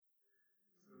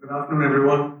Good afternoon,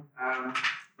 everyone.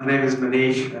 My name is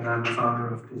Manish, and I'm the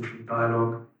founder of Digital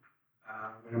Dialogue.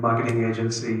 We're a marketing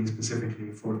agency specifically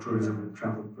for tourism and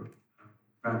travel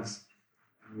brands.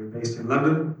 And we're based in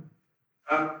London.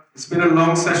 It's been a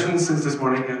long session since this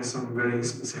morning, and some very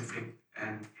specific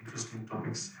and interesting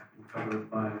topics have been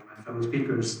covered by my fellow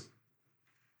speakers.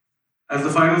 As the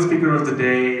final speaker of the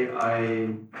day,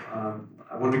 I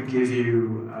want to give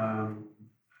you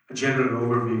a general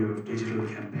overview of digital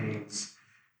campaigns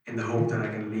in the hope that I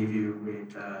can leave you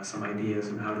with some ideas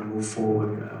on how to move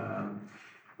forward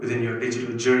within your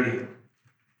digital journey.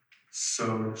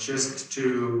 So just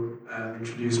to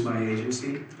introduce my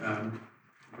agency,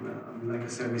 like I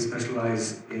said, we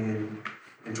specialize in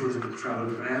tourism and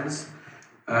travel brands.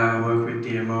 Work with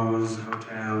DMOs,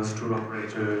 hotels, tour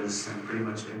operators, and pretty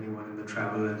much anyone in the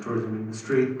travel and tourism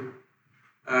industry.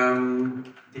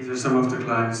 These are some of the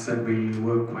clients that we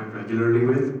work quite regularly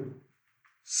with.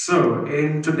 So,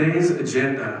 in today's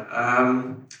agenda, I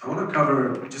want to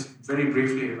cover just very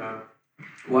briefly about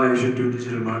why you should do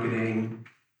digital marketing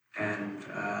and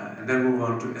then move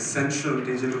on to essential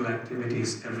digital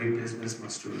activities every business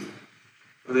must do.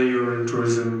 Whether you're in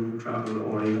tourism, travel,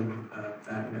 or even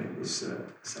that is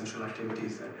essential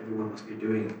activities that everyone must be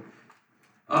doing.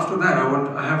 After that,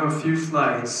 I have a few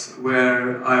slides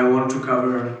where I want to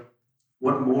cover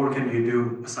what more can you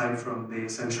do aside from the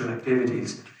essential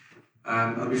activities.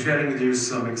 I'll be sharing with you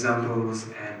some examples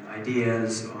and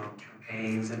ideas on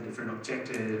campaigns and different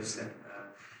objectives and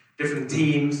different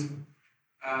themes.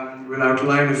 We'll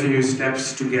outline a few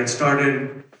steps to get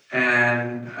started,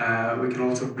 and we can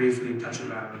also briefly touch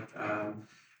about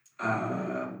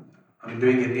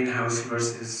doing it in-house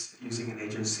versus using an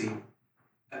agency.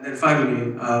 And then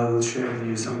finally, I'll share with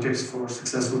you some tips for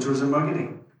successful tourism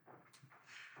marketing.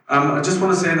 I just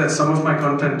want to say that some of my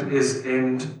content is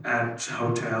aimed at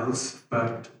hotels,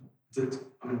 but the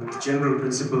general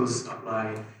principles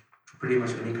apply to pretty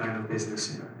much any kind of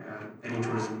business, any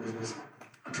tourism business,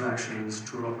 attractions,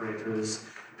 tour operators,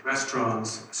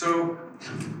 restaurants. So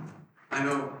I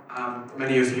know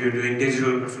many of you are doing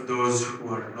digital, but for those who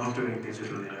are not doing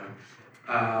digital,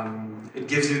 it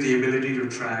gives you the ability to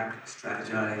track,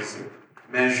 strategize,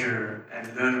 measure,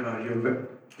 and learn about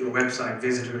your website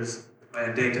visitors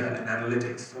via data and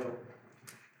analytics. So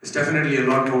it's definitely a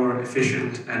lot more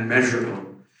efficient and measurable.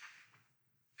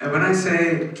 And when I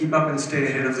say keep up and stay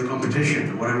ahead of the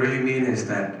competition, what I really mean is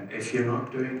that if you're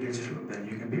not doing digital, then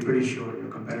you can be pretty sure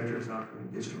your competitors are doing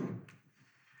digital.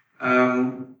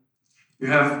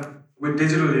 With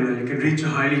digital, you can reach a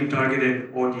highly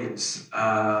targeted audience.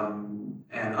 And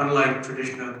unlike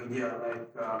traditional media like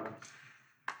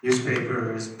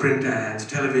newspapers, print ads,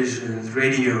 televisions,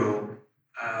 radio,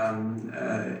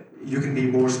 you can be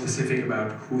more specific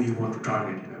about who you want to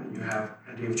target. You have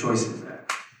plenty of choices there.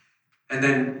 And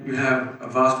then you have a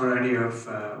vast variety of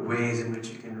ways in which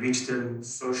you can reach them: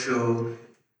 social,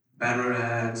 banner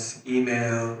ads,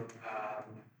 email,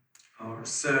 or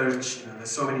search.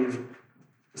 There's so many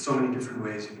different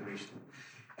ways you can reach them.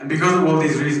 And because of all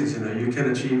these reasons, you can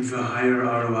achieve a higher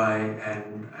ROI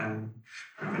and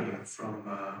revenue from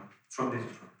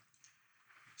digital.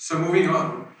 So moving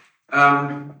on.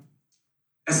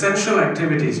 Essential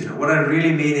activities, what I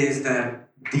really mean is that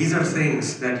these are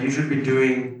things that you should be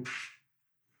doing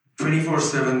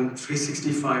 24/7,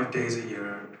 365 days a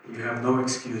year. You have no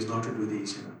excuse not to do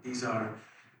these. These are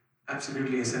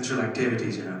absolutely essential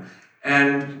activities.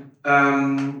 And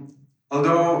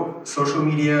although social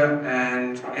media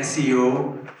and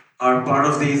SEO are part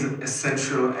of these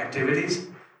essential activities,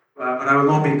 but I will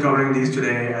not be covering these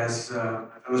today, as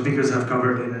our speakers have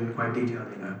covered it in quite detail.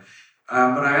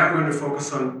 But I am going to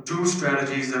focus on two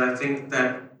strategies that I think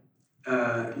that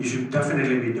you should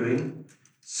definitely be doing.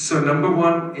 So number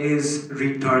one is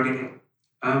retargeting.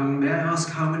 May I ask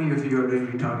how many of you are doing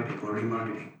retargeting or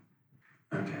remarketing?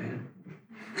 Okay.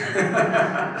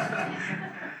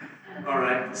 All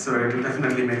right, so it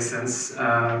definitely makes sense.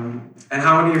 And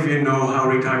how many of you know how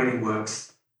retargeting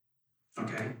works?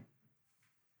 Okay.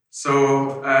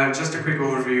 So just a quick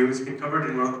overview. It's been covered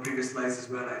in one of the previous slides as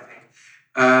well, I think.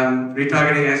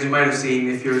 Retargeting, as you might have seen,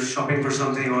 if you're shopping for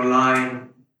something online,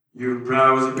 you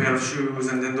browse a pair of shoes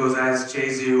and then those ads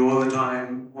chase you all the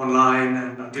time online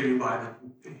and until you buy them.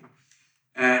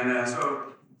 And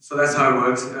so that's how it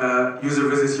works. User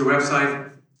visits your website,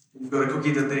 you've got a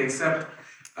cookie that they accept,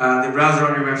 they browse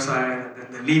around your website, and then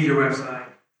they leave your website,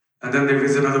 and then they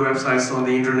visit other websites on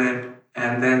the internet,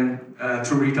 and then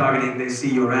through retargeting they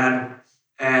see your ad,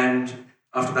 and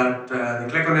after that they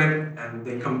click on it and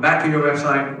they come back to your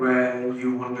website where you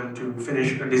want them to finish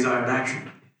a desired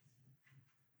action.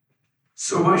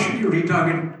 So why should you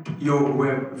retarget your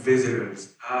web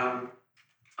visitors?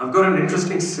 I've got an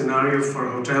interesting scenario for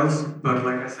hotels, but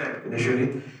like I said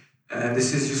initially,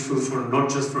 this is useful for not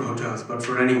just for hotels, but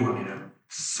for anyone, you know.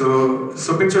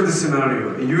 So picture this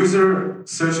scenario. A user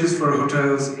searches for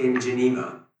hotels in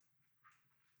Geneva,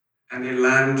 and they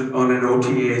land on an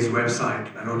OTA's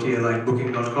website, an OTA like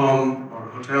Booking.com or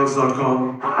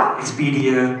Hotels.com,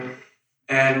 Expedia,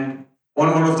 and on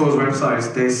one of those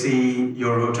websites, they see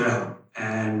your hotel,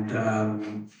 and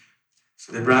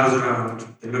so they browse around,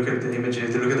 they look at the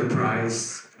images, they look at the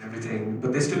price and everything,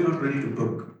 but they're still not ready to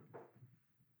book.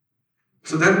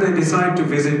 So then they decide to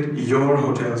visit your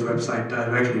hotel's website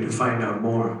directly to find out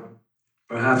more.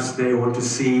 Perhaps they want to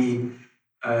see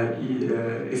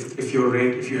if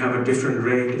you have a different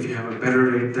rate, if you have a better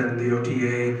rate than the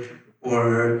OTA,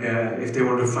 or if they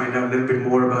want to find out a little bit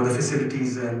more about the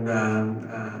facilities and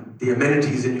the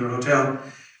amenities in your hotel.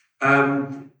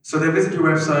 So they visit your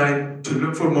website to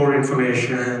look for more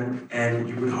information, and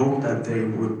you would hope that they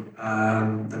would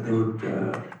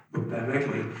book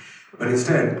directly. But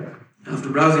instead, after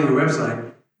browsing your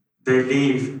website, they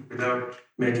leave without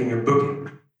making a booking.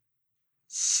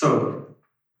 So,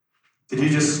 did you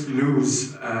just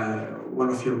lose one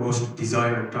of your most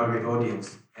desired target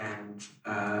audience? And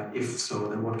if so,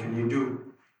 then what can you do?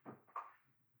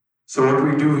 So what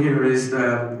we do here is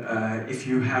that if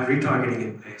you have retargeting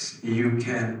in place, you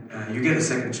get a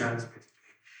second chance basically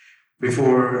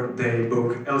before they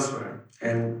book elsewhere.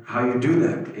 And how you do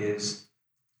that is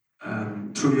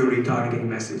through your retargeting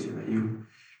message. You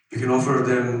can offer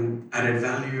them added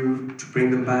value to bring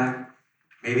them back.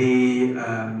 Maybe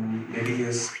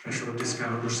a special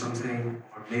discount or something,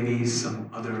 or maybe some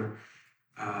other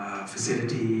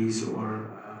facilities or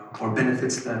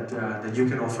benefits that you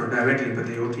can offer directly, but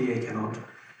the OTA cannot.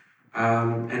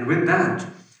 And with that,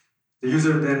 the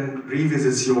user then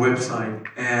revisits your website,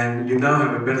 and you now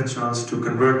have a better chance to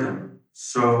convert them.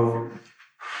 So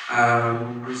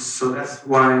that's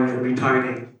why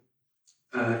retargeting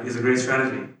is a great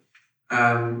strategy.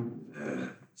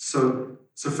 So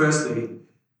firstly,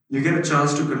 you get a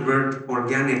chance to convert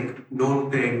organic,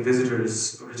 non-paying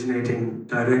visitors originating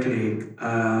directly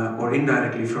or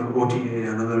indirectly from OTA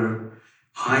and other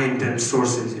high-intent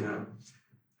sources, you know.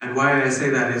 And why I say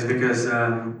that is because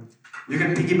you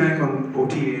can piggyback on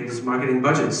OTA's marketing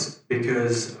budgets,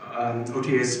 because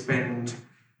OTAs spend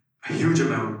a huge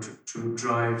amount to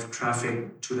drive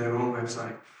traffic to their own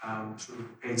website through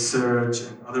paid search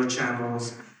and other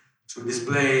channels, to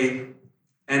display.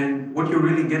 And what you're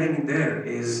really getting in there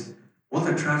is all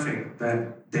the traffic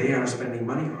that they are spending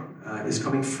money on is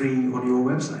coming free on your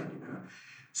website. You know?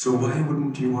 So why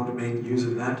wouldn't you want to make use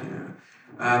of that? You know?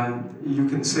 You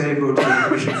can save OTA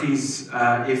commission fees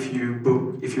if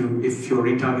your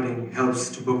retargeting helps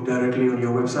to book directly on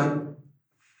your website,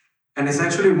 and it's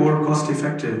actually more cost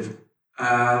effective.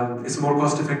 It's a more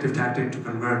cost effective tactic to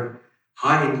convert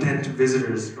high intent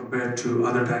visitors compared to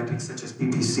other tactics such as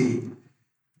PPC.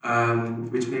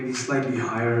 Which may be slightly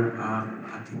higher,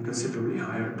 I think considerably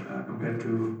higher compared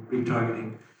to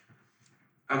retargeting.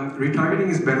 Retargeting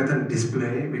is better than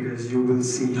display because you will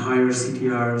see higher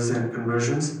CTRs and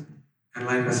conversions. And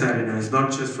like I said, you know, it's not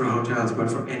just for hotels,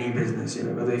 but for any business. You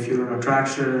know, whether if you're an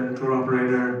attraction, tour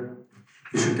operator,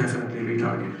 you should definitely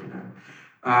retarget. You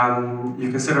know, you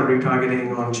can set up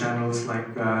retargeting on channels like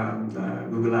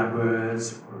Google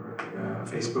AdWords or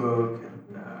Facebook,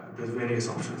 and there's various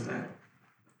options there.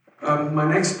 My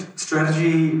next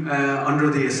strategy under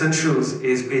the essentials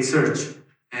is paid search.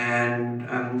 And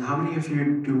how many of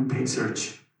you do paid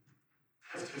search?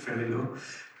 That's fairly low.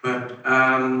 But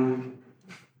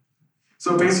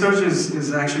so paid search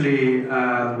is actually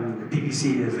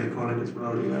PPC, as they call it as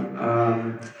well.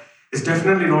 Yeah. It's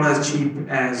definitely not as cheap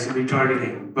as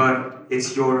retargeting, but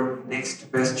it's your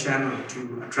next best channel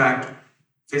to attract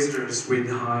visitors with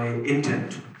high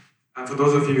intent. For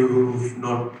those of you who've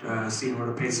not seen what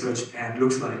a paid search ad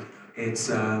looks like, it's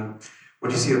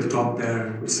what you see at the top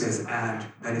there, which says ad.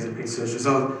 That is a paid search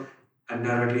result, and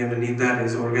directly underneath that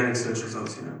is organic search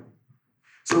results. You know.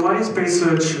 So why is paid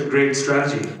search a great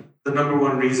strategy? The number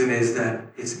one reason is that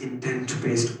it's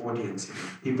intent-based audience. You know.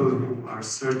 People who are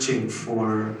searching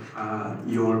for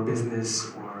your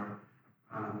business, or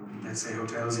let's say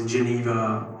hotels in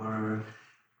Geneva,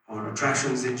 or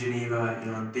attractions in Geneva.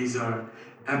 You know, these are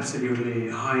absolutely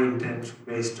high intent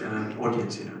based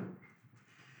audience, you know.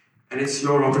 And it's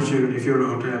your opportunity, if you're a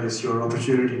hotel, it's your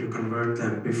opportunity to convert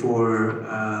them before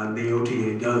the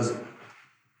OTA does.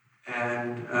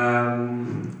 And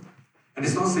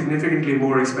it's not significantly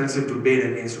more expensive to bid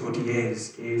against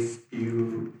OTAs if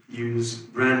you use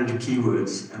brand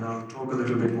keywords, and I'll talk a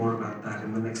little bit more about that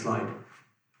in the next slide.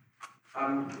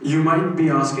 You might be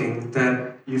asking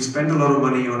that you've spent a lot of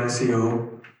money on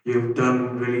SEO, you've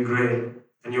done really great,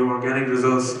 and your organic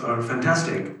results are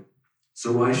fantastic.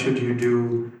 So why should you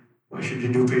do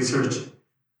paid search?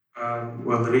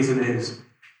 Well, the reason is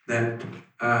that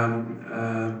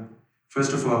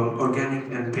first of all,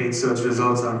 organic and paid search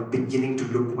results are beginning to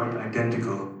look quite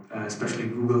identical, especially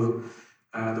Google.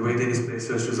 The way they display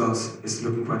search results is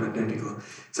looking quite identical.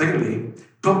 Secondly,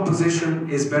 top position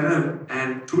is better,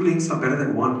 and two links are better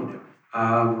than one.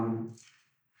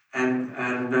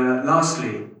 And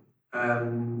lastly,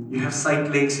 you have site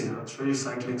links. I'll show you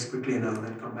site links quickly, and I'll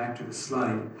then come back to the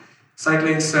slide. Site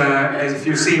links, as if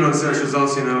you've seen on search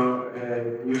results,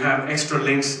 you have extra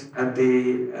links at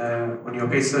the on your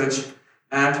paid search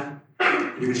ad.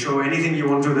 You can show anything you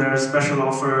want to there, special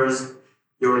offers,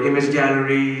 your image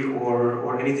gallery,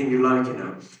 or anything you like.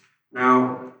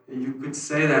 Now you could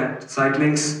say that site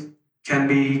links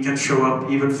can show up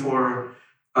even for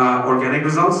organic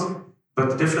results, but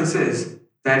the difference is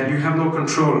that you have no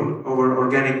control over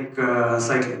organic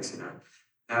site links.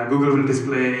 Google will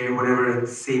display whatever it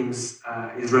seems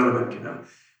is relevant.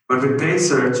 But with paid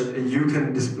search, you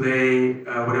can display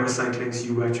whatever site links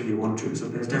you actually want to. So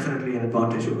there's definitely an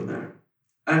advantage over there.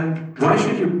 And why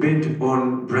should you bid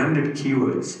on branded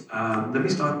keywords? Let me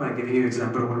start by giving you an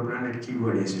example of what a branded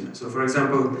keyword is. So for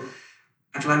example,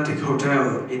 Atlantic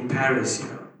Hotel in Paris,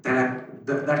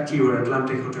 that keyword,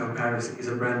 Atlantic Hotel Paris, is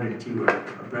a branded keyword,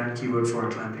 a brand keyword for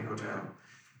Atlantic Hotel.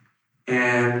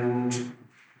 And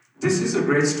this is a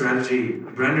great strategy.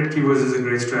 Branded keywords is a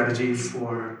great strategy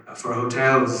for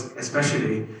hotels,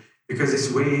 especially because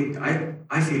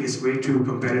I feel it's way too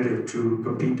competitive to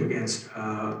compete against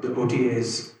the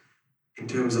OTAs in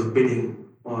terms of bidding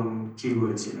on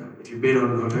keywords. If you bid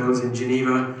on hotels in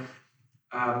Geneva,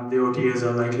 the OTAs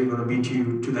are likely going to beat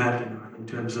you to that. In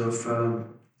terms of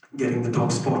getting the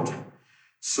top spot.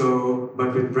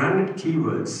 But with branded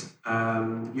keywords,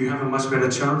 you have a much better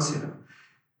chance.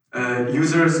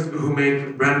 Users who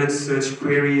make branded search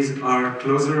queries are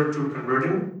closer to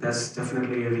converting. That's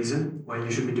definitely a reason why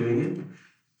you should be doing it.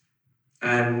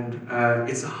 And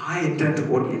it's a high intent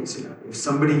audience. If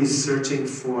somebody is searching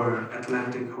for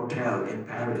Atlantic Hotel in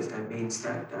Paris, that means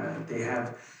that they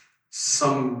have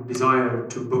some desire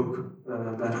to book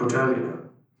that hotel.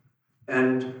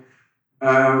 And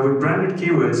with branded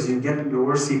keywords, you get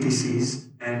lower CPCs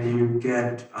and you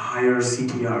get higher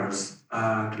CTRs,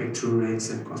 click-through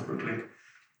rates and cost per click,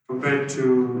 compared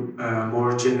to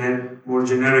more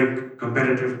generic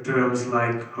competitive terms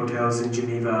like hotels in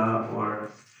Geneva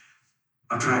or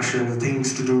attractions,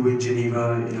 things to do in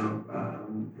Geneva.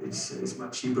 It's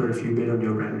much cheaper if you bid on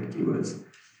your branded keywords.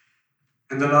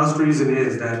 And the last reason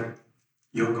is that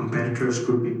your competitors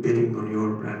could be bidding on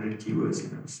your branded keywords.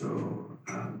 So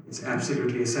it's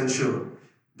absolutely essential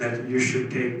that you should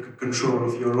take control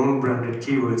of your own branded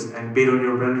keywords and bid on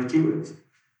your branded keywords.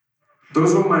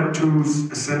 Those are my two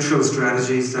essential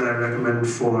strategies that I recommend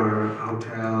for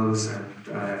hotels and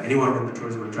anyone in the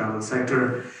tourism and travel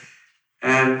sector.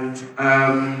 And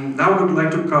now I would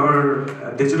like to cover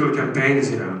digital campaigns,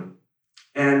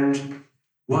 and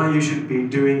why you should be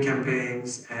doing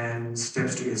campaigns and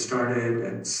steps to get started,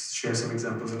 and share some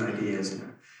examples and ideas.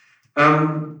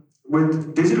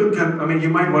 With digital you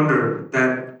might wonder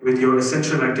that with your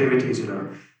essential activities,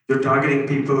 you're targeting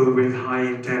people with high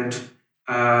intent,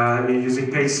 using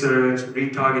paid search,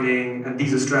 retargeting, and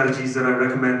these are strategies that I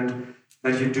recommend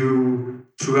that you do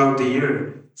throughout the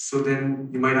year. So then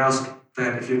you might ask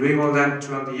that if you're doing all that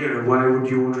throughout the year, why would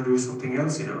you want to do something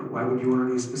else? Why would you want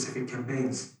to do specific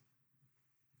campaigns?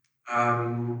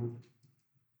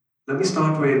 Let me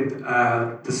start with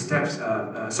the steps.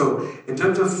 So in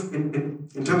terms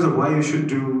of why you should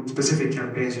do specific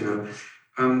campaigns, you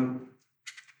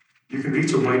can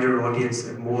reach a wider audience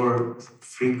at more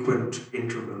frequent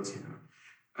intervals.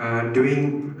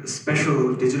 Doing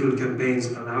special digital campaigns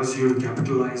allows you to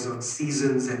capitalize on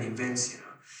seasons and events.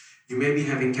 You may be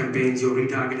having campaigns, your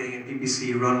retargeting and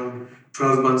PPC run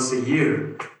 12 months a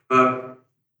year, but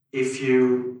if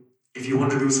you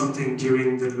want to do something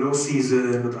during the low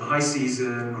season or the high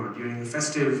season or during the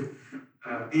festive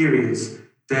periods,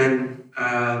 then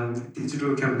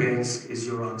digital campaigns is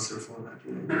your answer for that.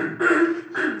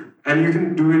 And you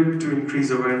can do it to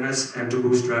increase awareness and to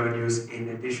boost revenues in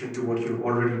addition to what you're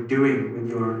already doing with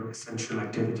your essential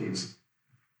activities.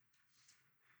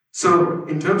 So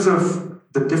in terms of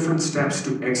the different steps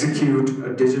to execute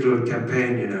a digital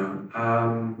campaign,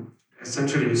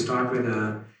 essentially you start with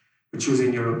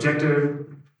choosing your objective,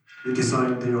 you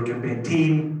decide your campaign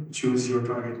theme, choose your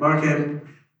target market,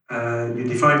 you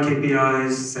define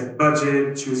KPIs, set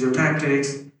budget, choose your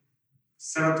tactics,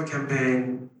 set up the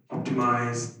campaign,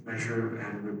 optimize, measure,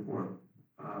 and report.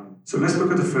 So let's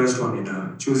look at the first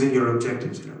one, choosing your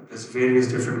objectives. There's various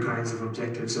different kinds of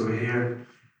objectives over here.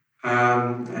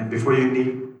 And before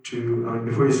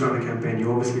you start a campaign,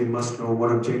 you obviously must know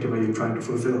what objective are you trying to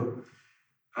fulfill.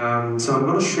 So I'm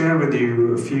going to share with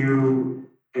you a few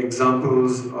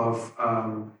examples of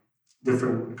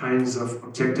different kinds of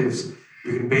objectives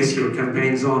you can base your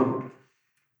campaigns on.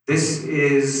 This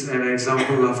is an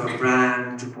example of a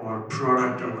brand or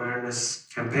product awareness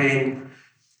campaign,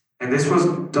 and this was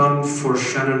done for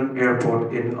Shannon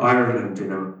Airport in Ireland.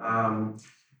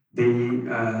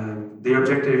 The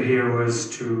objective here was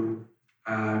to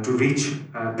reach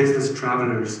business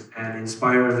travelers and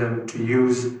inspire them to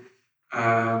use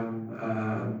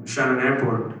Shannon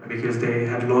Airport because they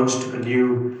had launched a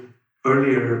new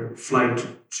earlier flight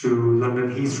to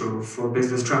London Heathrow for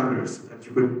business travelers that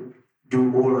you could do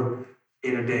more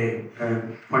in a day.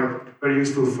 Very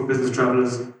useful for business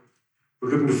travelers who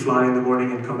are looking to fly in the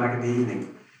morning and come back in the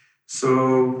evening.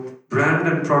 So brand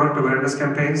and product awareness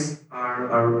campaigns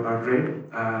are great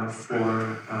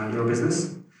for your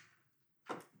business.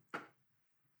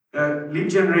 Lead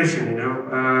generation,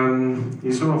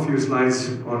 you saw a few slides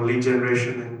on lead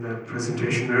generation in the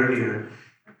presentation earlier.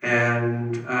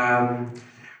 And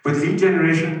with lead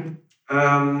generation,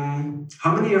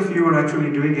 how many of you are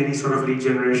actually doing any sort of lead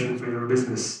generation for your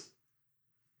business?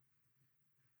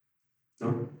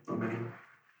 No, not many.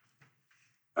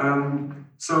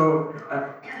 So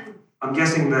I'm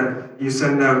guessing that you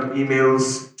send out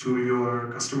emails to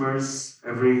your customers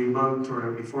every month or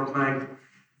every fortnight.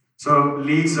 So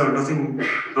leads are nothing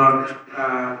but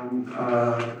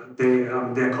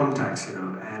they're contacts,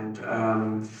 and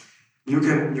you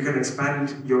can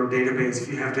expand your database. If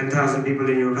you have 10,000 people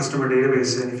in your customer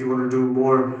database, and if you want to do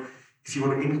more, if you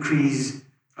want to increase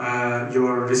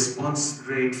your response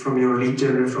rate from your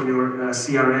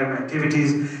CRM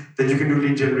activities, then you can do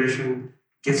lead generation,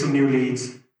 get some new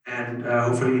leads, and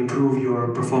hopefully improve your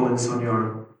performance on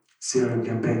your CRM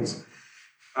campaigns.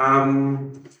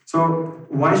 So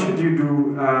why should you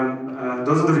do,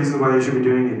 those are the reasons why you should be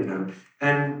doing it.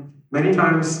 And many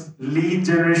times lead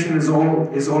generation is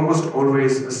almost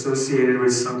always associated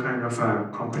with some kind of a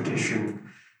competition,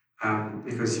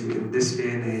 because in this day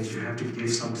and age, you have to give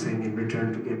something in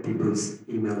return to get people's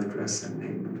email address and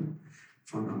name and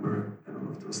phone number and all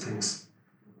of those things.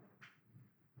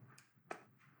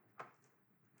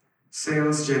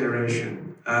 Sales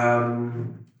generation.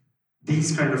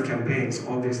 These kind of campaigns,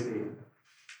 obviously,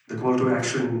 the call to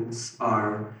actions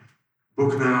are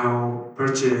book now,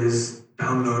 purchase,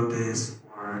 download this,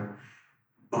 or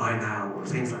buy now, or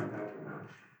things like that.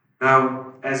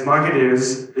 Now, as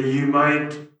marketers, you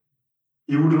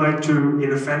would like to,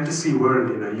 in a fantasy world,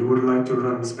 you would like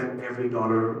to spend every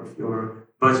dollar of your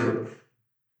budget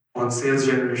on sales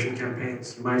generation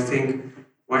campaigns. You might think,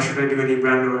 why should I do any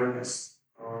brand awareness?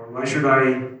 Or why should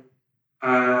I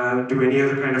do any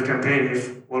other kind of campaign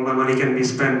if all my money can be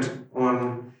spent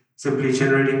on simply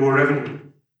generating more revenue?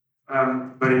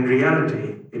 But in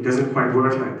reality, it doesn't quite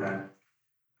work like that.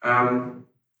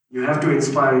 You have to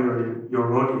inspire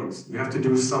your audience. You have to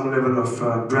do some level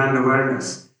of brand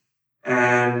awareness.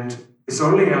 And it's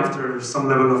only after some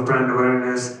level of brand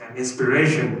awareness and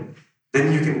inspiration,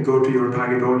 then you can go to your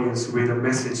target audience with a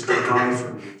message to buy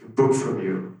from you, to book from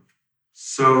you.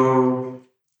 So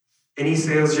any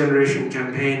sales generation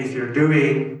campaign, if you're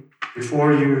doing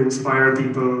before you inspire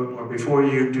people or before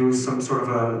you do some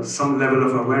level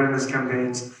of awareness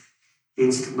campaigns,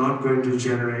 it's not going to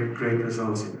generate great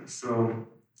results. So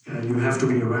you have to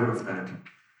be aware of that.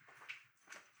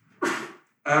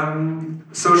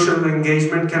 Social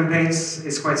engagement campaigns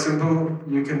is quite simple.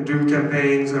 You can do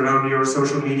campaigns around your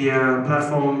social media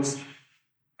platforms,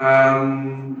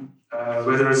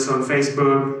 whether it's on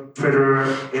Facebook, Twitter,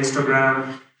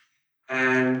 Instagram.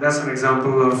 And that's an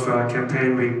example of a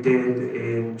campaign we did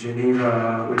in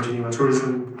Geneva with Geneva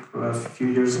Tourism a few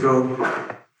years ago,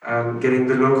 getting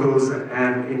the locals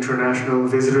and international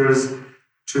visitors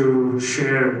to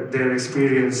share their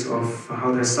experience of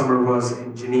how their summer was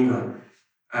in Geneva.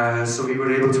 So we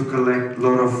were able to collect a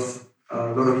lot of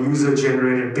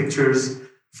user-generated pictures,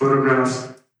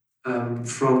 photographs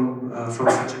from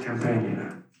such a campaign.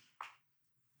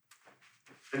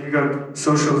 Then you got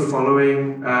social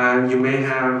following. You may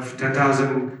have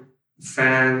 10,000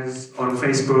 fans on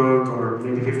Facebook, or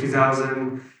maybe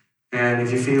 50,000. And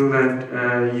if you feel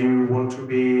that you want to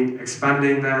be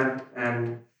expanding that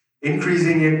and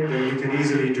increasing it, then you can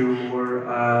easily do more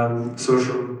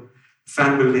social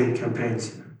fan building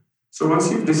campaigns. So once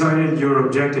you've decided your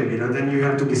objective, then you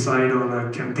have to decide on a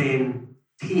campaign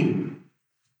theme.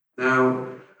 Now,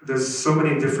 there's so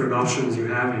many different options you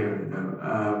have here.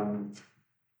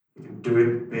 You can do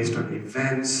it based on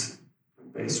events,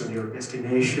 based on your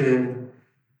destination,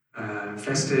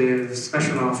 festive,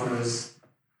 special offers.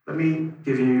 Let me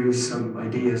give you some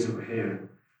ideas over here.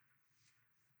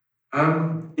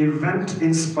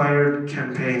 Event-inspired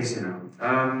campaigns,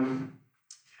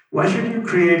 why should you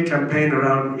create campaign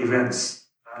around events?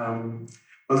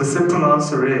 Well, the simple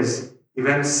answer is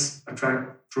events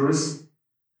attract tourists,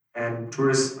 and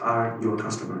tourists are your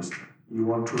customers. You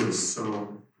want tourists,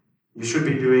 so you should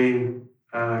be doing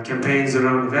campaigns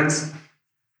around events.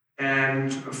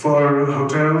 And for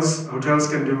hotels, hotels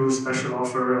can do special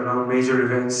offer around major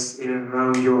events in and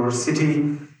around your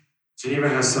city. Geneva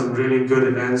has some really good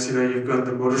events. You've got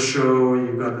the Motor Show,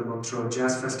 you've got the Montreux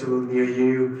Jazz Festival near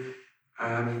you.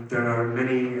 There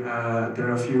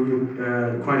are a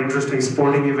few quite interesting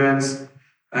sporting events,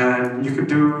 and you could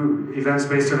do events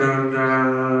based around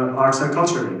arts and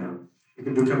culture. You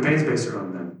can do campaigns based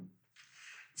around them.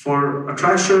 For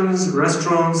attractions,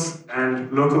 restaurants,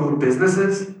 and local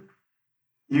businesses,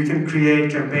 you can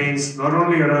create campaigns not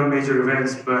only around major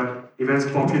events, but events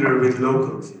popular with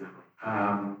locals.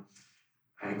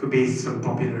 It could be some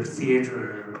popular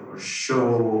theater or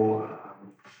show.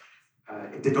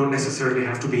 They don't necessarily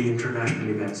have to be international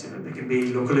events. They can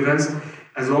be local events,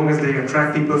 as long as they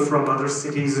attract people from other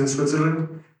cities in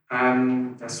Switzerland.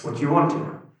 That's what you want.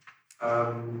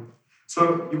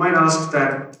 So you might ask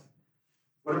that.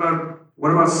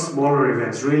 What about smaller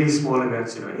events, really small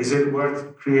events? Is it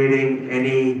worth creating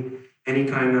any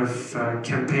kind of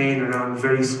campaign around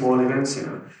very small events?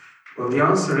 Well, the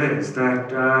answer is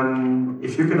that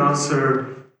if you can answer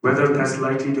whether that's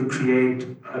likely to create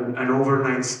an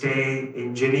overnight stay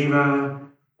in Geneva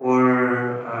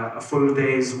or a full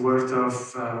day's worth of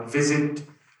visit,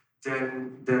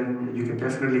 then you can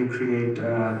definitely create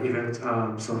event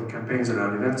sort of campaigns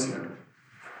around events here.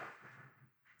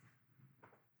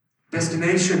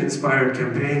 Destination-inspired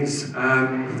campaigns.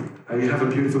 You have a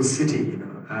beautiful city,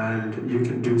 and you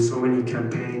can do so many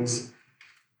campaigns,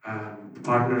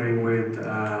 partnering with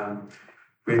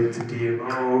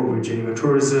DMO, with Geneva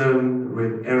Tourism,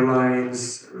 with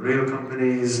airlines, rail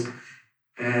companies,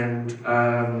 and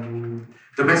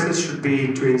the message should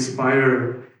be to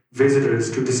inspire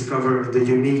visitors to discover the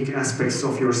unique aspects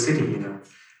of your city,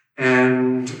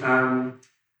 and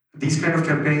these kind of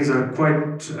campaigns are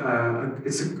quite.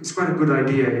 It's quite a good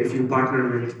idea if you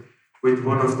partner with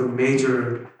one of the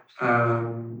major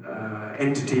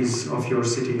entities of your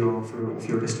city or of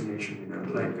your destination,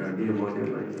 like DMO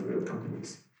airlines and rail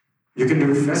companies. You can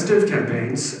do festive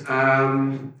campaigns,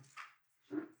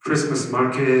 Christmas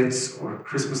markets or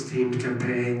Christmas-themed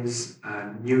campaigns,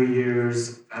 New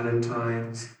Year's,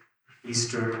 Valentine's,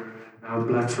 Easter. Now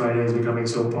Black Friday is becoming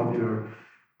so popular.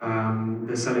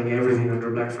 They're selling everything under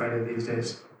Black Friday these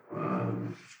days.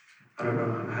 I don't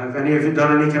know. Have any of you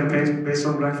done any campaigns based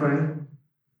on Black Friday?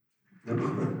 No.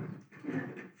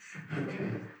 Okay.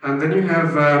 And then you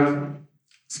have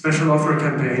special offer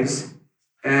campaigns,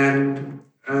 and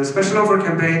special offer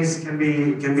campaigns can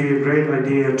be a great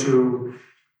idea to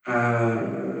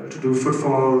do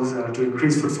footfalls, to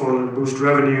increase footfall and boost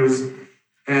revenues.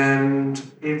 And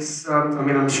it's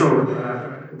I'm sure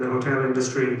the hotel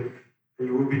industry,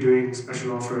 you will be doing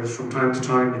special offers from time to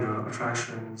time,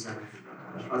 attractions and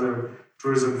other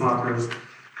tourism partners.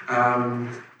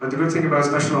 But the good thing about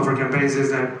special offer campaigns is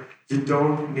that you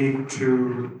don't need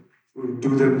to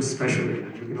do them specially.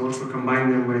 You can also combine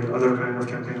them with other kind of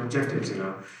campaign objectives,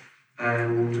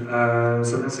 And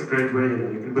so that's a great way,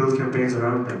 you can build campaigns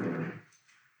around them.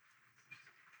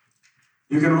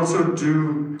 You can also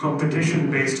do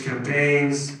competition-based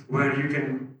campaigns where you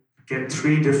can get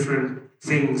 3 different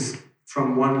things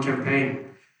from one campaign.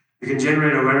 You can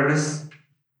generate awareness,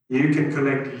 you can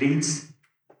collect leads,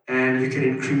 and you can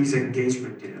increase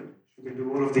engagement. You can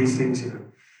do all of these things.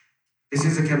 This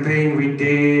is a campaign we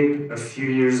did a few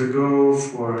years ago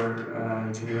for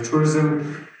Geneva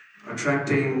Tourism,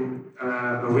 attracting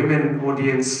a women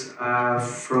audience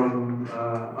from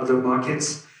other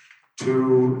markets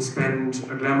to spend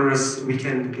a glamorous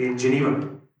weekend in Geneva.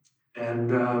 And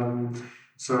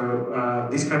so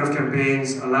these kind of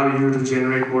campaigns allow you to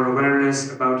generate more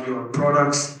awareness about your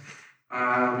products,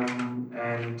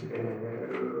 and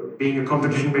being a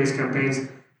competition-based campaigns,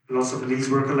 lots of leads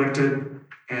were collected,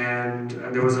 and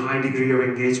there was a high degree of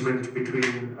engagement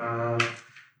between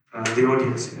the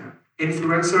audience.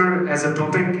 Influencer as a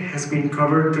topic has been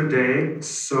covered today,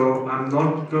 so I'm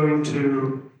not going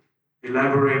to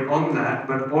elaborate on that,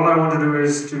 but all I want to do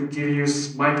is to give you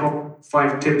my top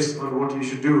 5 tips on what you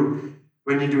should do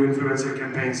when you do influencer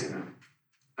campaigns.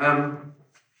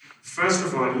 First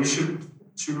of all, you should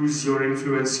choose your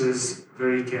influencers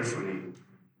very carefully.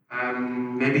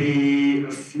 Maybe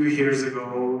a few years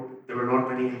ago, there were not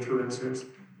many influencers,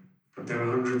 but there are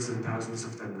hundreds and thousands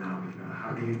of them now.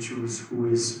 How do you choose who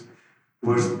is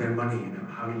worth their money?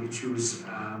 How do you choose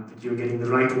that you're getting the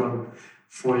right one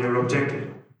for your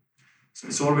objective? So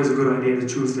it's always a good idea to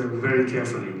choose them very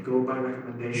carefully. Go by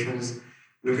recommendations,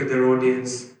 look at their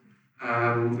audience,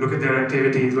 look at their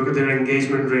activities, look at their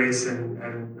engagement rates, and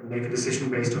make a decision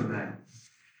based on that.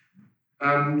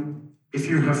 If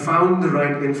you have found the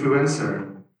right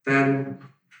influencer, then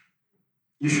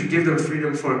you should give them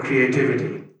freedom for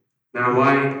creativity. Now,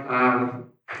 why?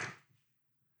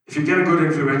 If you get a good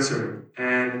influencer,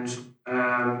 and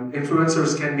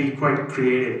influencers can be quite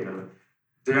creative.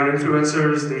 They are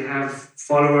influencers, they have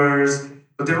followers,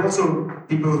 but they're also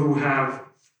people who have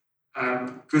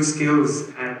good skills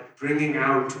at bringing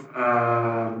out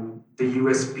the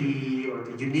USP or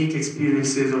the unique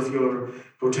experiences of your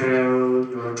hotel,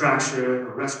 your attraction,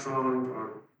 or restaurant,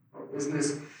 or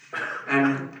business.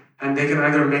 And they can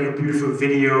either make a beautiful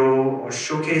video or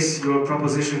showcase your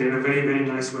proposition in a very, very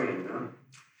nice way.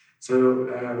 So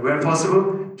where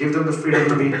possible, give them the freedom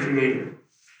to be creative.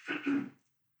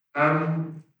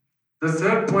 The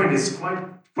third point is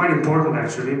quite important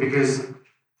actually, because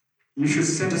you should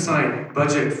set aside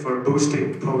budget for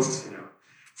boosting posts.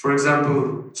 For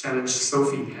example, Challenge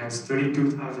Sophie has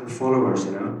 32,000 followers.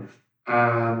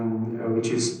 Which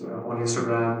is on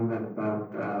Instagram and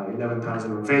about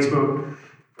 11,000 on Facebook.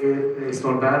 It's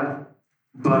not bad,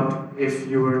 but if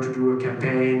you were to do a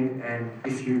campaign and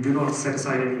if you do not set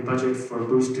aside any budget for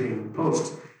boosting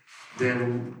posts,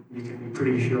 then you can be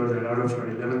pretty sure that out of your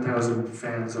 11,000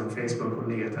 fans on Facebook,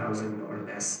 only 1,000 or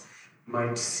less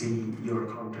might see your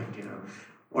content.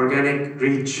 Organic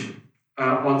reach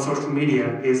on social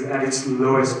media is at its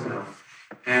lowest now,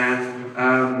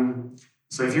 and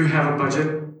so if you have a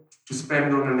budget to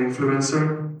spend on an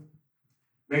influencer,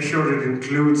 make sure it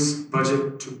includes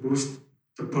budget to boost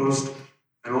the post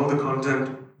and all the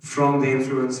content from the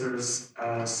influencer's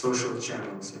social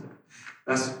channels.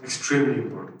 That's extremely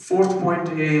important. Fourth point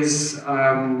is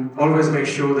always make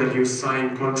sure that you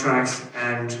sign contracts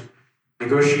and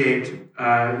negotiate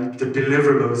the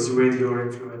deliverables with your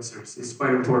influencers. It's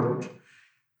quite important.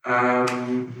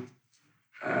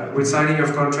 With signing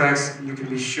of contracts, you can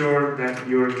be sure that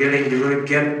you're going to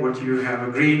get what you have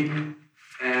agreed,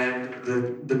 and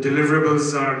the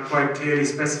deliverables are quite clearly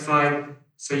specified,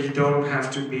 so you don't have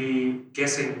to be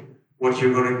guessing what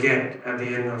you're going to get at the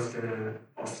end of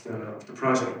the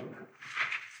project.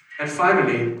 And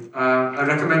finally, I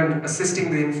recommend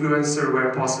assisting the influencer where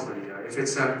possible. If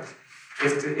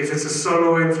it's a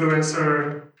solo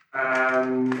influencer,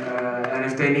 and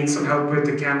if they need some help with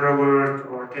the camera work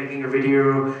or taking a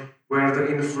video where the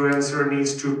influencer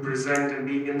needs to present and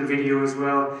be in the video as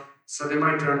well, so they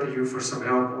might turn to you for some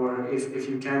help, or if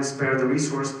you can spare the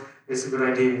resource, it's a good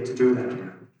idea to do that.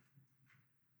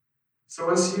 So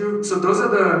those are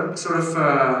the sort of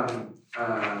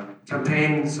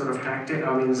campaign sort of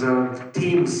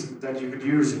teams that you could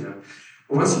use.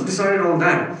 Once you've decided all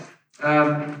that,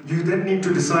 you then need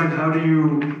to decide how do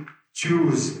you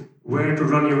choose where to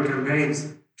run your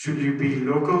campaigns. Should you be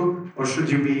local or should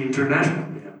you be international?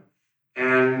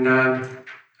 And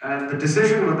the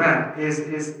decision with that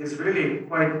is really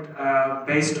quite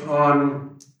based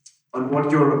on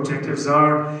what your objectives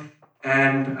are,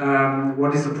 and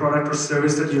what is the product or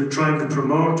service that you're trying to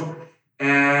promote,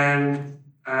 and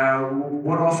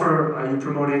what offer are you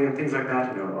promoting, and things like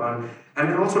that. And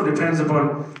it also depends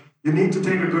upon, you need to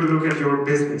take a good look at your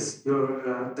business,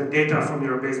 the data from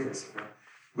your business.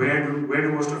 Where do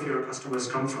most of your customers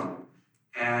come from,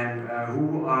 and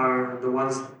who are the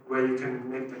ones where you can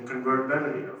make them convert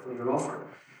better for your offer.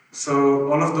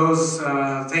 So all of those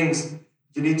things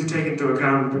you need to take into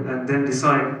account, and then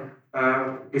decide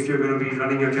if you're going to be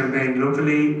running your campaign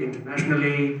locally,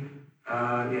 internationally,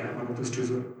 one of those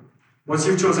two. Once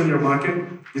you've chosen your market,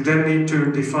 you then need to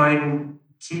define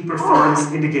key performance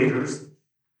indicators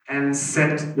and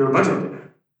set your budget.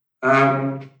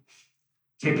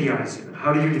 KPIs.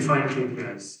 How do you define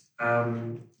KPIs?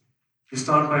 You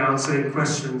start by answering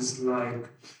questions like,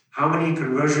 how many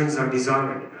conversions are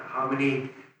desired? How many,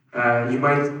 you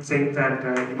might think that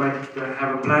you might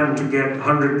have a plan to get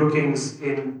 100 bookings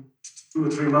in 2 or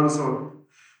 3 months,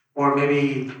 or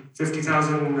maybe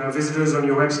 50,000 visitors on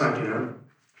your website,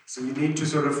 So you need to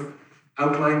sort of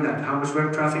outline that. How much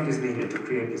web traffic is needed to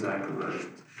create desired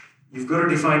conversions? You've got to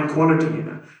define quality.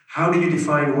 How do you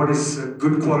define what is a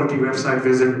good quality website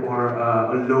visit or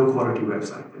a low quality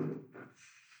website visit?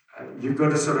 You've got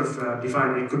to sort of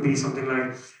define, it could be something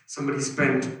like somebody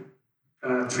spent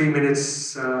 3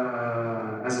 minutes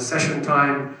as a session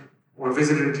time, or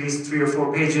visited at least 3 or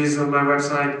 4 pages on my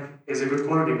website, is a good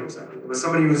quality website. But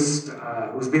somebody who's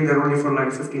been there only for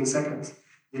like 15 seconds,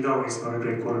 it's not a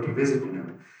great quality visit.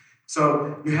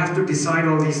 So you have to decide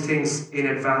all these things in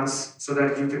advance so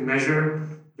that you can measure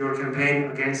your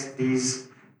campaign against these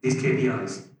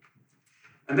KPIs.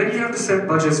 And then you have to set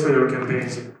budgets for your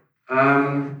campaigns.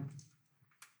 And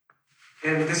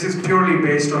this is purely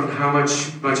based on how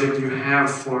much budget you have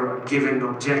for a given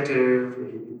objective.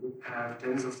 You could have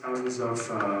tens of thousands of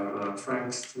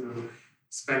francs to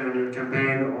spend on your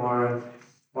campaign, or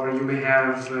you may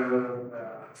have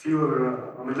fewer,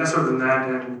 lesser than that,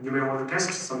 and you may want to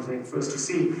test something first to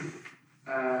see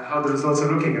how the results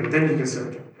are looking, and then you can set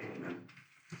a campaign.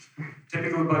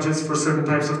 Typical budgets for certain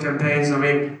types of campaigns.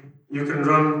 You can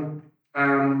run.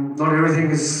 Not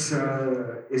everything is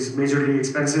majorly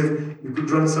expensive. You could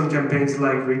run some campaigns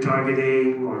like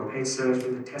retargeting or paid search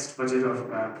with a test budget of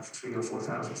about 3,000 or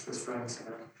 4,000 Swiss francs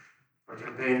per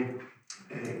campaign.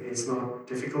 It's not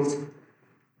difficult.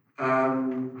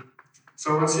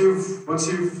 So once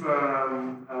you've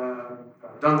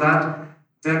done that,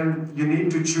 then you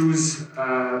need to choose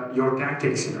your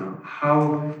tactics.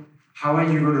 How are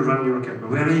you going to run your campaign?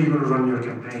 Where are you going to run your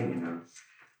campaign?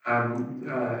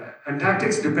 And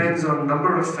tactics depends on a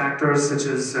number of factors, such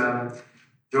as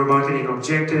your marketing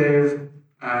objective,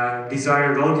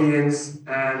 desired audience,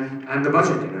 and the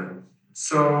budget.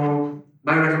 So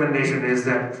my recommendation is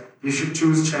that you should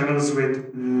choose channels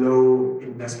with low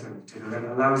investment. That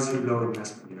allows you low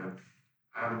investment.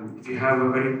 If you have a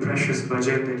very precious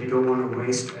budget that you don't want to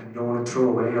waste and you don't want to throw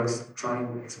away or trying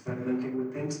experimenting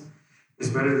with things, it's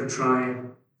better to try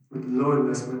with low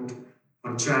investment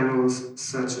on channels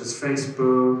such as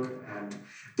Facebook, and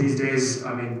these days,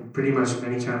 pretty much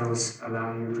many channels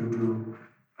allow you to do,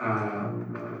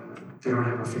 they don't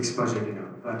have a fixed budget,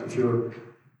 but if you're,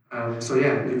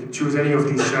 you can choose any of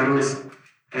these channels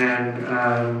and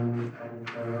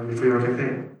for your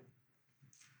campaign.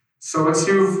 So once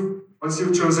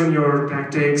you've chosen your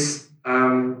tactics,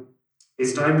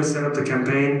 it's time to set up the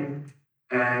campaign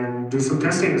and do some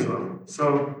testing as well.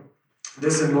 So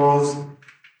this involves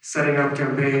setting up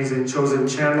campaigns in chosen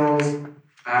channels.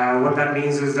 What that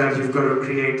means is that you've got to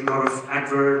create a lot of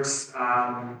adverts,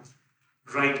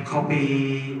 write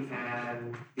copy,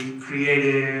 and be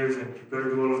creative, and you've got to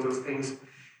do all of those things.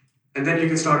 And then you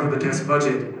can start with a test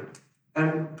budget.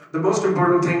 And the most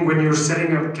important thing when you're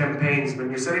setting up campaigns, when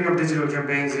you're setting up digital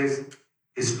campaigns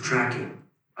is tracking.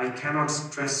 I cannot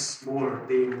stress more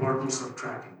the importance of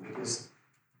tracking, because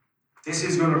this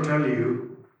is going to tell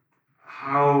you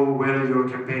how well your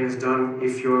campaign is done,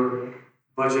 if your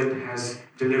budget has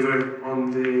delivered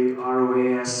on the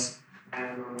ROAS,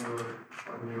 and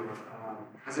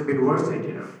has it been worth it,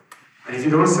 And if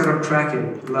you don't set up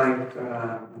tracking,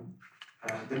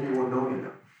 then you won't know,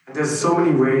 And there's so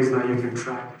many ways now you can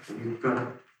track. You've got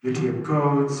UTM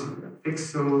codes, you've got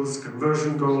pixels,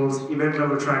 conversion goals, event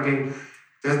level tracking.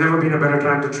 There's never been a better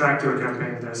time to track your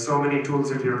campaign. There's so many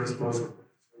tools at your disposal.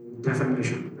 You definitely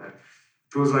should do that.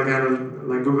 Tools like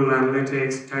Google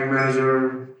Analytics, Tag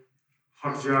Manager,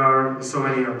 Hotjar, so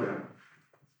many of them.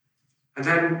 And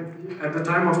then at the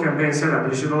time of campaign setup,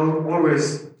 you should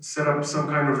always set up some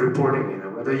kind of reporting,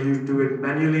 whether you do it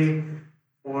manually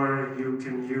or you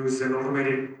can use an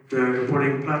automated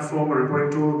reporting platform or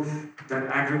reporting tool that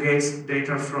aggregates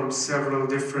data from several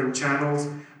different channels.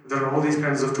 There are all these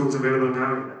kinds of tools available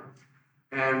now.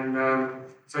 And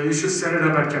so you should set it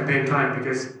up at campaign time,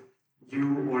 because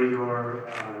you or your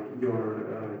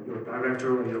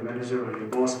director or your manager or your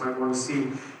boss might want to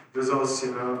see results,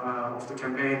 of the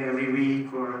campaign every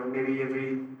week or maybe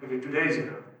every 2 days,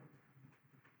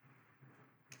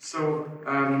 So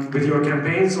with your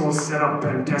campaigns all set up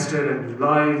and tested and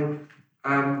live,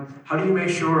 how do you make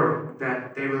sure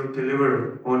that they will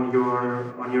deliver on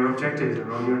your objectives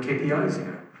and on your KPIs?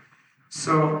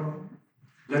 So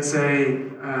let's say,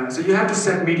 so you have to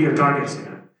set media targets.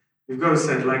 You've got to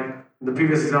set, like the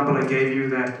previous example I gave you,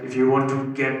 that if you want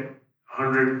to get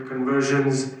 100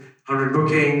 conversions, 100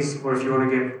 bookings, or if you want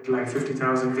to get like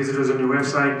 50,000 visitors on your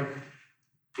website,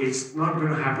 it's not going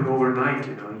to happen overnight.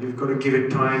 You've got to give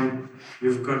it time.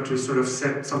 You've got to sort of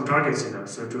set some targets.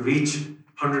 So to reach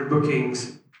 100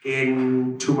 bookings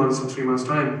in 2 months or 3 months'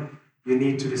 time, you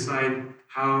need to decide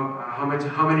how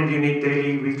many do you need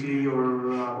daily, weekly,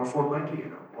 or fortnightly,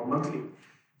 or monthly.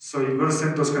 So you've got to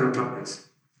set those kind of targets.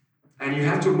 And you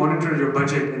have to monitor your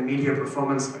budget and media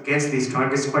performance against these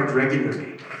targets quite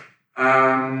regularly.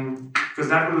 Because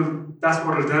that's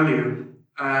what will tell you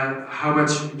how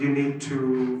much you need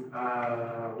to,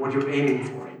 what you're aiming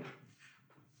for.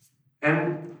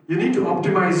 And you need to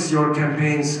optimize your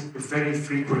campaigns very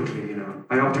frequently.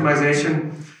 By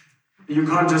optimization, you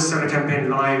can't just set a campaign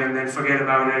live and then forget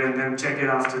about it and then check it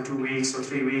after 2 weeks or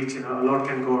 3 weeks. A lot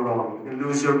can go wrong. You can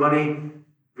lose your money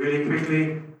really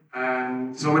quickly,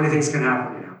 and so many things can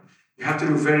happen. You have to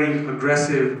do very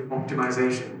aggressive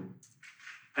optimization.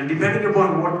 And depending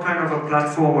upon what kind of a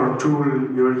platform or tool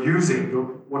you're using,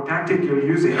 what tactic you're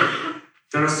using,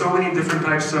 there are so many different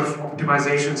types of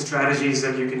optimization strategies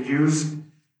that you can use.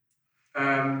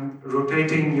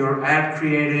 Rotating your ad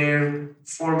creative,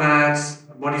 formats,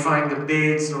 modifying the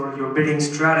bids or your bidding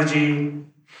strategy,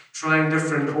 trying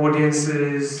different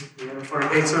audiences. For a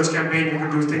paid search campaign, you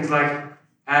can do things like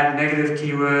add negative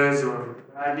keywords or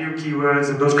add new keywords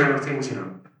and those kind of things.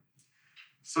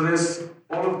 So there's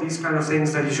all of these kind of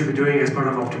things that you should be doing as part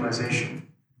of optimization.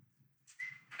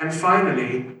 And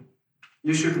finally,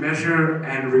 you should measure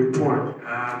and report.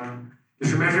 You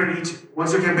should measure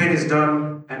once your campaign is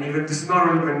done, and even this is not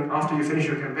relevant after you finish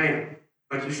your campaign,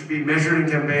 but you should be measuring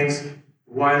campaigns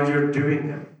while you're doing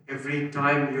them. Every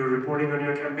time you're reporting on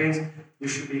your campaigns, you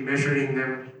should be measuring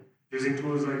them using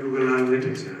tools like Google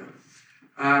Analytics.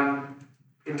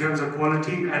 In terms of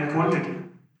quality and quantity.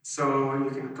 So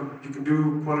you can do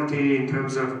quality in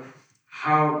terms of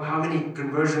how many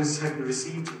conversions have you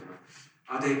received.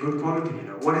 Are they good quality?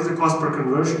 What is the cost per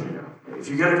conversion? If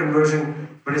you get a conversion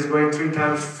but it's going 3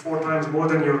 times, 4 times more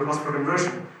than your cost per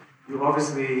conversion, you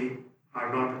obviously are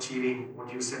not achieving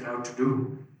what you set out to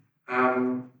do.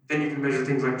 Then you can measure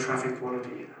things like traffic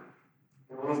quality.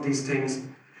 All of these things.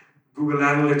 Google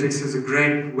Analytics is a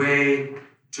great way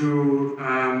to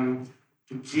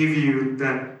give you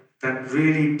that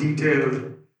really detailed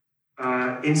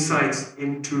insights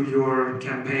into your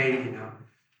campaign.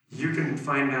 You can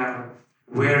find out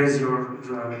where is your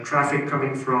traffic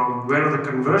coming from, where are the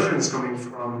conversions coming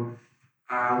from,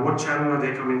 what channel are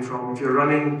they coming from. If you're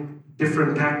running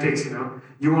different tactics,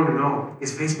 you want to know,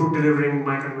 is Facebook delivering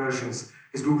my conversions?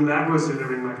 Is Google AdWords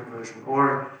delivering my conversion?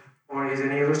 Or is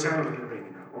any other channel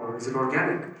delivering? Or is it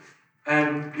organic?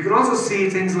 And you can also see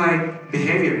things like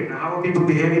behavior. How are people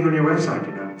behaving on your website?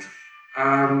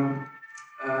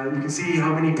 You can see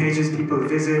how many pages people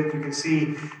visit. You can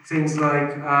see things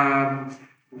like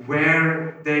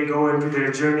where they go into their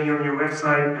journey on your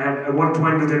website, and at what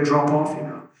point do they drop off,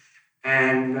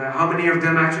 and how many of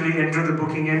them actually enter the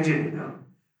booking engine,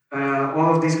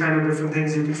 all of these kind of different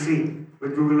things you can see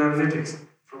with Google Analytics,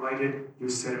 provided you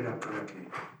set it up correctly.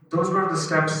 Those were the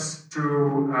steps to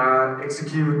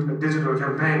execute a digital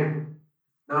campaign.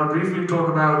 Now, I'll briefly talk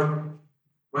about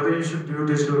whether you should do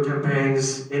digital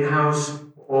campaigns in-house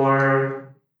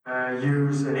or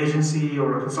use an agency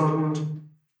or a consultant.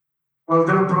 Well,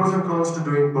 there are pros and cons to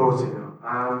doing both.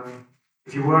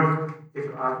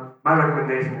 My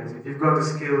recommendation is if you've got the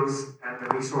skills and the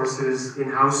resources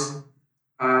in-house,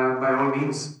 by all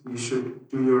means, you should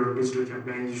do your digital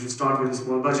campaign. You should start with a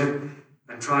small budget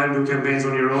and try and do campaigns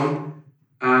on your own.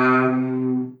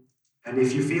 And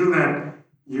if you feel that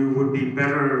you would be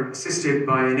better assisted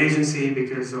by an agency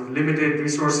because of limited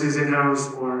resources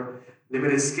in-house or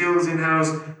limited skills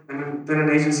in-house, then an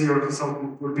agency or a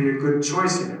consultant would be a good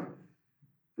choice.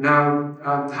 Now,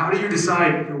 how do you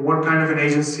decide what kind of an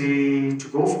agency to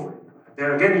go for?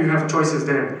 There again, you have choices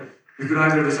there. You could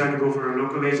either decide to go for a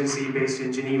local agency based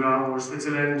in Geneva or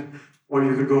Switzerland, or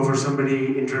you could go for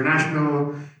somebody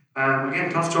international. Again,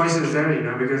 tough choices there,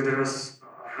 because there are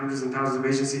hundreds and thousands of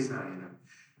agencies now,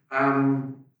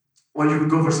 or you could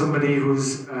go for somebody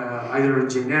who's either a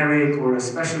generic or a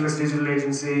specialist digital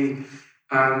agency.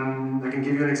 I can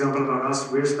give you an example about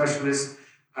us. We're specialists,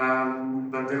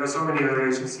 but there are so many other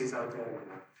agencies out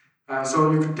there.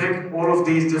 So you can take all of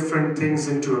these different things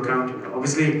into account.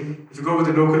 Obviously, if you go with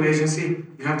a local agency,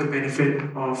 you have the benefit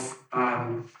of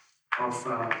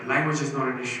language is not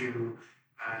an issue.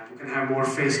 You can have more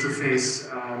face-to-face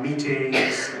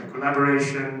meetings and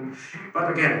collaboration.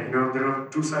 But again, there are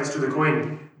two sides to the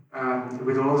coin.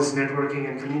 With all this networking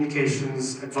and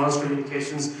communications, advanced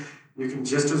communications, you can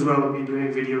just as well be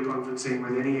doing video conferencing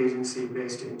with any agency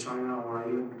based in China or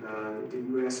even the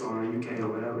US or UK or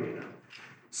whatever.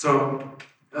 So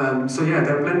yeah,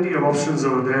 there are plenty of options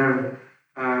over there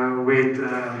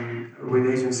with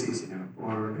agencies,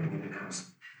 or doing it in-house.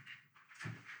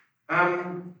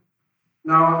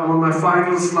 Now I'm on my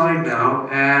final slide now,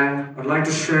 and I'd like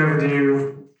to share with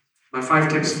you my 5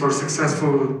 tips for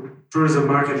successful tourism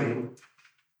marketing.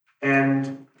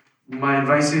 And my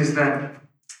advice is that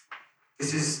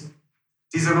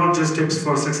these are not just tips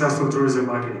for successful tourism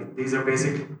marketing. These are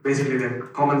basically the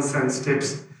common sense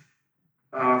tips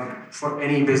for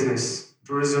any business,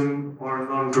 tourism or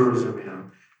non-tourism.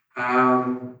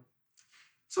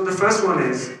 So the first one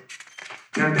is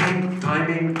campaign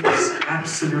timing is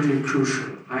absolutely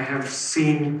crucial. I have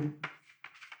seen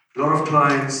a lot of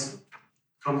clients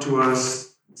come to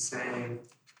us and say,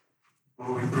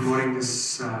 "Oh, we're promoting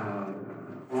this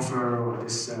offer or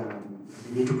this.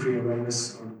 We need to create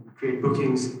awareness or create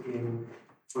bookings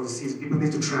for the season. People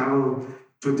need to travel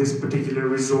to this particular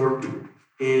resort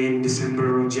in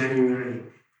December or January,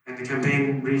 and the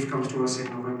campaign brief comes to us in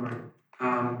November.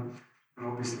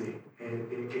 And obviously,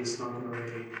 it's not going to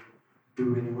really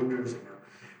do any wonders,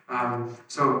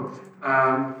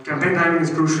 campaign timing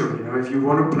is crucial. If you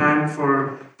want to plan for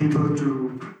people to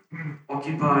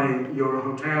occupy your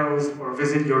hotels or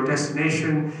visit your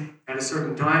destination at a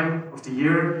certain time of the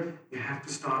year, you have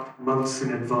to start months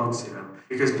in advance,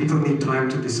 because people need time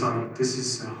to decide this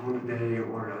is a holiday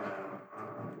or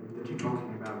that you're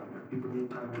talking about. People need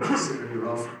time to consider your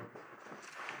offer.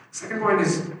 Second point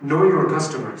is know your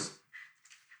customers.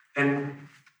 And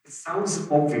it sounds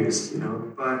obvious,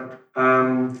 but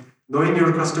knowing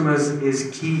your customers is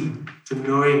key to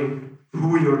knowing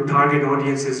who your target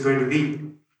audience is going to be.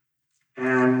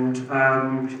 And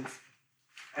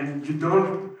you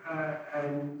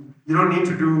don't need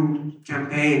to do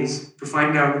campaigns to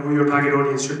find out who your target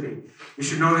audience should be. You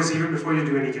should know this even before you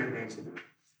do any campaigns.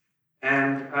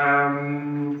 And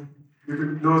you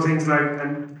could know things like,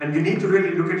 and you need to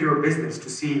really look at your business to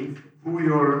see who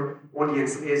your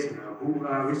audience is,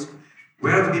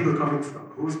 where are the people coming from,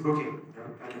 who's booking,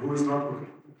 and who is not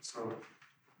booking.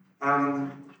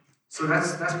 So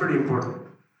that's pretty important.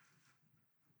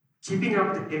 Keeping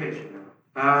up the image.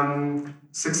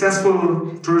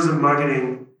 Successful tourism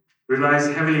marketing relies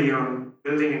heavily on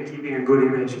building and keeping a good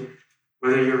image,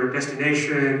 whether you're a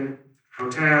destination,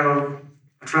 hotel,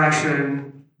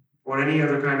 attraction, or any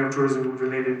other kind of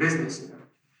tourism-related business.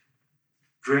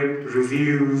 Great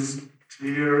reviews,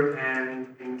 clear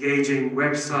and engaging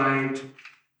website,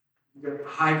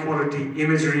 high-quality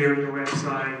imagery on your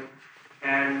website,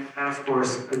 and of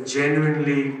course, a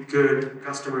genuinely good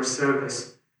customer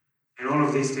service. And all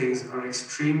of these things are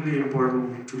extremely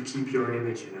important to keep your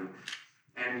image,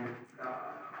 And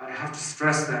I have to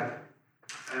stress that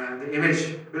the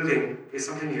image building is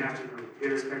something you have to do,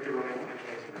 irrespective of any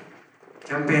campaign.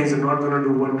 Campaigns are not going to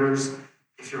do wonders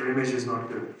if your image is not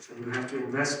good. So you have to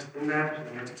invest in that, and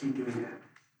you have to keep doing that.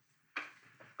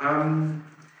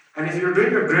 And if you're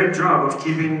doing a great job of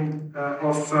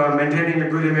maintaining a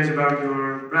good image about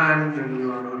your brand and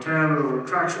your hotel or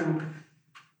attraction,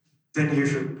 then you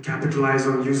should capitalize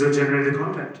on user-generated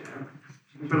content.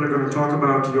 People are going to talk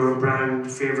about your brand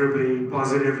favorably,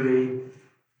 positively,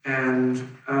 and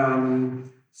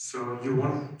so you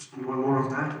want more of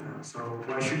that. So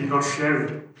why should you not share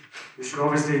it? You should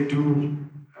obviously do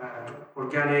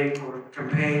organic or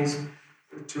campaigns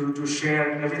to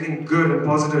share everything good and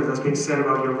positive that's been said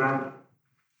about your brand.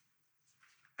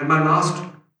 And my last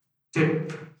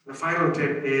tip, the final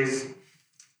tip is,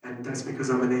 and that's because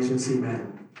I'm an agency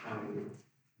man,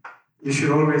 you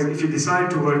should always, if you decide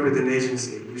to work with an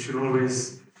agency, you should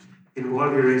always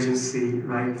involve your agency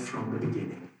right from the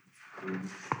beginning.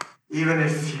 Even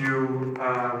if you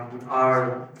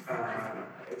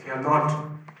if you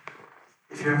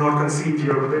have not conceived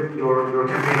your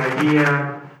campaign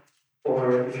idea,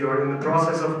 or if you're in the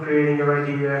process of creating your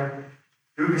idea,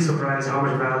 you'll be surprised how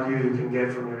much value you can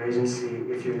get from your agency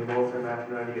if you involve them at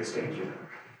an earlier stage.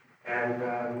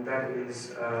 And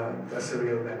that's a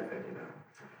real benefit.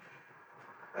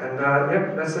 And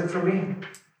that's it from me.